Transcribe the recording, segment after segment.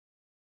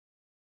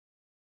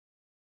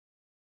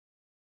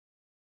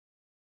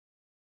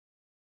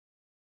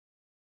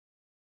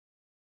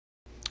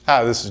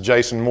Hi, this is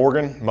Jason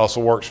Morgan,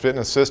 MuscleWorks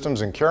Fitness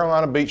Systems in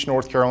Carolina Beach,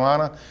 North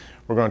Carolina.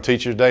 We're going to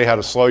teach you today how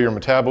to slow your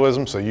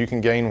metabolism so you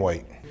can gain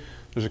weight.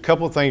 There's a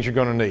couple of things you're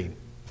going to need.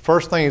 The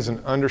first thing is an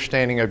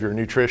understanding of your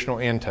nutritional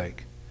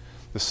intake.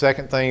 The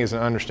second thing is an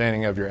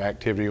understanding of your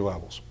activity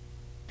levels.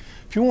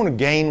 If you want to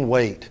gain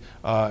weight,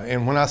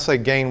 and when I say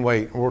gain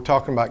weight, we're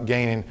talking about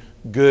gaining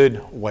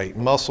good weight,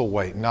 muscle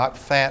weight, not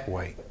fat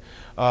weight.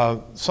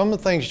 Some of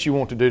the things that you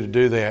want to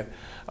do that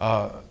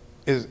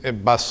is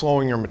by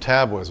slowing your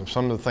metabolism.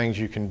 Some of the things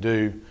you can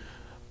do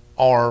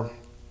are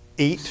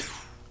eat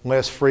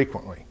less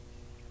frequently.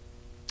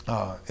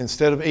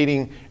 Instead of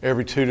eating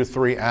every 2 to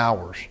 3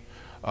 hours,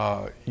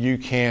 you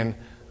can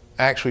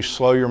actually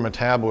slow your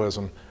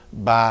metabolism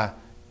by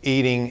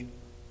eating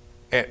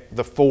at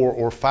the 4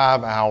 or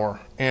 5 hour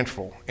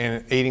interval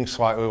and eating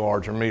slightly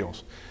larger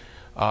meals.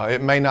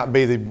 It may not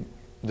be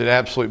the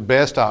absolute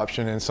best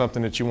option and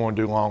something that you want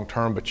to do long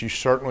term, but you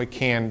certainly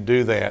can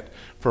do that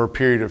for a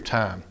period of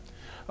time.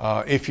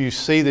 If you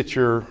see that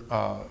you're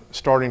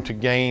starting to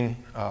gain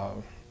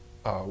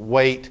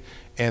weight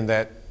and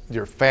that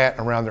your fat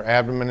around their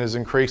abdomen is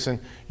increasing,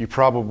 you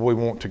probably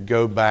want to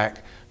go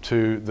back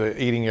to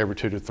the eating every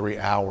 2 to 3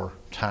 hour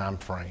time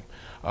frame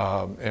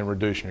and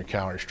reducing your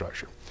calorie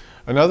structure.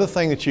 Another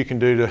thing that you can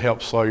do to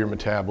help slow your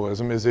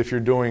metabolism is if you're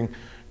doing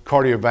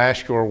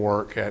cardiovascular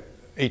work at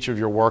each of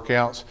your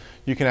workouts,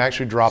 you can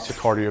actually drop the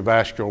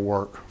cardiovascular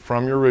work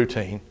from your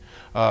routine,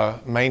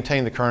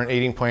 maintain the current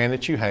eating plan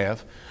that you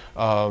have,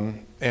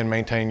 and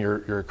maintain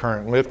your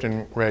current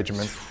lifting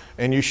regimen,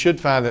 and you should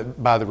find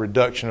that by the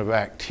reduction of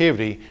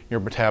activity, your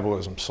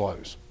metabolism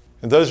slows.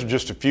 And those are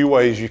just a few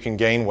ways you can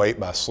gain weight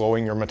by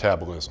slowing your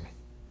metabolism.